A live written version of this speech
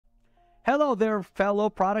Hello there,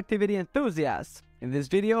 fellow productivity enthusiasts. In this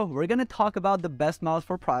video, we're going to talk about the best mouse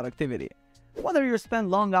for productivity. Whether you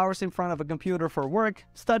spend long hours in front of a computer for work,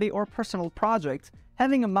 study, or personal projects,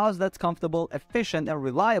 having a mouse that's comfortable, efficient, and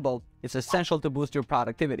reliable is essential to boost your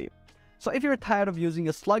productivity. So if you're tired of using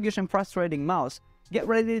a sluggish and frustrating mouse, get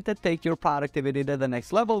ready to take your productivity to the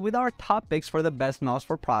next level with our top picks for the best mouse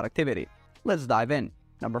for productivity. Let's dive in.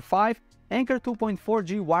 Number 5. Anker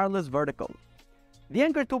 2.4G Wireless Vertical. The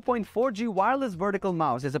Anker 2.4G Wireless Vertical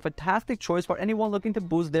mouse is a fantastic choice for anyone looking to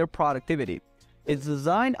boost their productivity. Its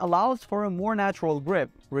design allows for a more natural grip,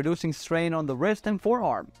 reducing strain on the wrist and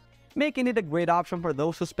forearm, making it a great option for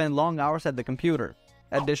those who spend long hours at the computer.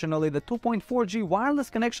 Additionally, the 2.4G wireless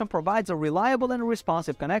connection provides a reliable and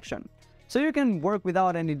responsive connection, so you can work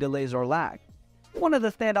without any delays or lag. One of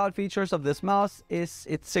the standout features of this mouse is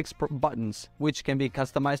its 6 buttons, which can be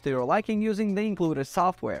customized to your liking using the included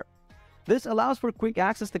software. This allows for quick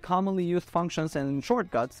access to commonly used functions and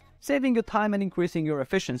shortcuts, saving you time and increasing your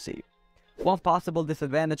efficiency. One possible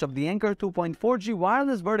disadvantage of the Anker 2.4G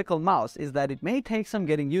wireless vertical mouse is that it may take some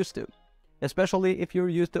getting used to, especially if you're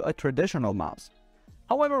used to a traditional mouse.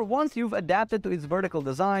 However, once you've adapted to its vertical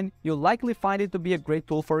design, you'll likely find it to be a great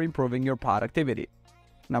tool for improving your productivity.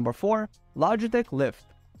 Number 4. Logitech Lift.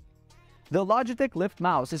 The Logitech Lift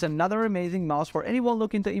mouse is another amazing mouse for anyone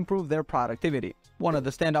looking to improve their productivity. One of the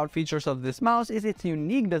standout features of this mouse is its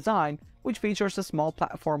unique design, which features a small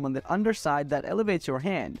platform on the underside that elevates your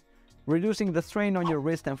hand, reducing the strain on your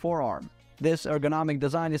wrist and forearm. This ergonomic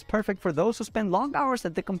design is perfect for those who spend long hours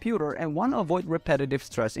at the computer and want to avoid repetitive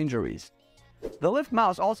stress injuries. The Lift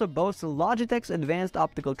mouse also boasts Logitech's advanced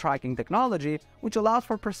optical tracking technology, which allows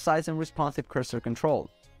for precise and responsive cursor control.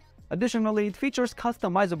 Additionally, it features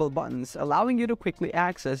customizable buttons, allowing you to quickly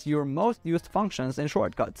access your most used functions and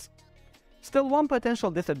shortcuts. Still, one potential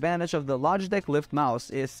disadvantage of the Logitech Lift mouse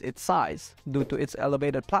is its size. Due to its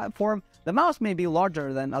elevated platform, the mouse may be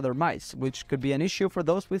larger than other mice, which could be an issue for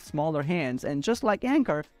those with smaller hands, and just like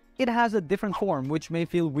Anker, it has a different form which may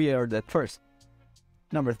feel weird at first.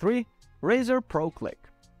 Number 3. Razer Pro Click.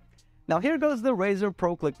 Now here goes the Razer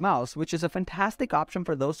Pro Click mouse, which is a fantastic option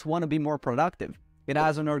for those who want to be more productive. It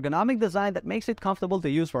has an ergonomic design that makes it comfortable to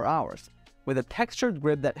use for hours, with a textured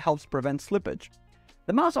grip that helps prevent slippage.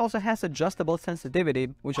 The mouse also has adjustable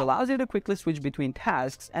sensitivity, which allows you to quickly switch between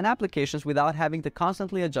tasks and applications without having to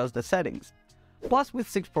constantly adjust the settings. Plus, with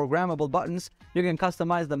 6 programmable buttons, you can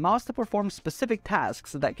customize the mouse to perform specific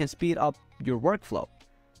tasks that can speed up your workflow.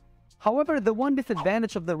 However, the one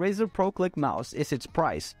disadvantage of the Razer Pro Click mouse is its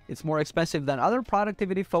price. It's more expensive than other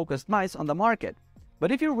productivity-focused mice on the market.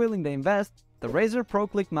 But if you're willing to invest, the Razer Pro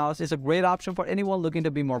Click mouse is a great option for anyone looking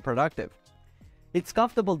to be more productive. Its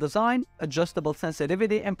comfortable design, adjustable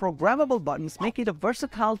sensitivity, and programmable buttons make it a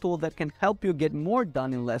versatile tool that can help you get more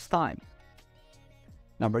done in less time.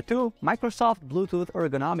 Number 2. Microsoft Bluetooth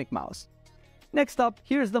Ergonomic Mouse. Next up,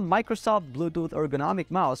 here's the Microsoft Bluetooth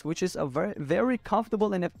Ergonomic Mouse, which is a very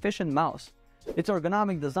comfortable and efficient mouse. Its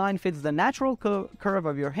ergonomic design fits the natural curve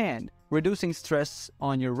of your hand, reducing stress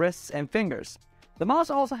on your wrists and fingers. The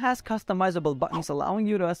mouse also has customizable buttons allowing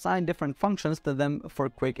you to assign different functions to them for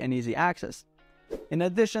quick and easy access. In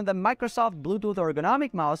addition, the Microsoft Bluetooth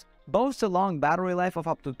Ergonomic Mouse boasts a long battery life of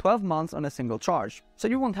up to 12 months on a single charge, so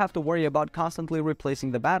you won't have to worry about constantly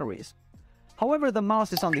replacing the batteries. However, the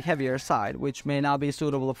mouse is on the heavier side, which may not be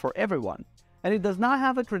suitable for everyone, and it does not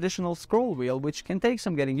have a traditional scroll wheel, which can take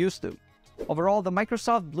some getting used to. Overall, the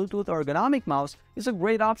Microsoft Bluetooth Ergonomic Mouse is a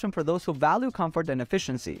great option for those who value comfort and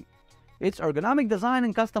efficiency. Its ergonomic design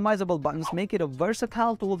and customizable buttons make it a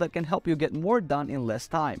versatile tool that can help you get more done in less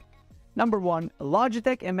time. Number 1.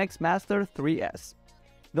 Logitech MX Master 3S.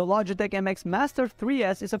 The Logitech MX Master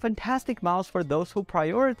 3S is a fantastic mouse for those who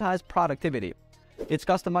prioritize productivity. Its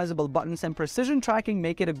customizable buttons and precision tracking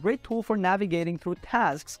make it a great tool for navigating through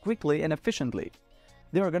tasks quickly and efficiently.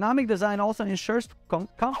 The ergonomic design also ensures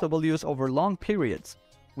comfortable use over long periods.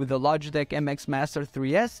 With the Logitech MX Master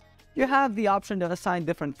 3S, you have the option to assign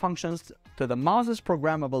different functions to the mouse's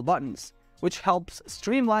programmable buttons, which helps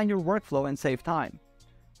streamline your workflow and save time.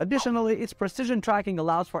 Additionally, its precision tracking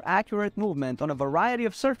allows for accurate movement on a variety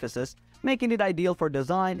of surfaces, making it ideal for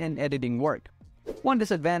design and editing work. One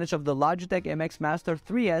disadvantage of the Logitech MX Master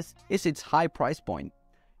 3S is its high price point.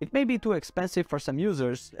 It may be too expensive for some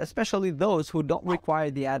users, especially those who don't require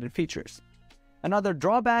the added features. Another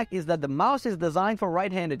drawback is that the mouse is designed for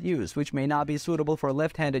right-handed use, which may not be suitable for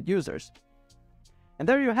left-handed users. And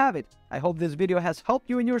there you have it. I hope this video has helped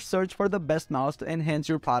you in your search for the best mouse to enhance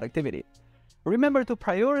your productivity. Remember to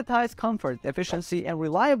prioritize comfort, efficiency, and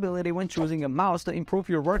reliability when choosing a mouse to improve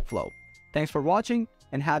your workflow. Thanks for watching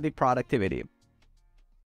and happy productivity!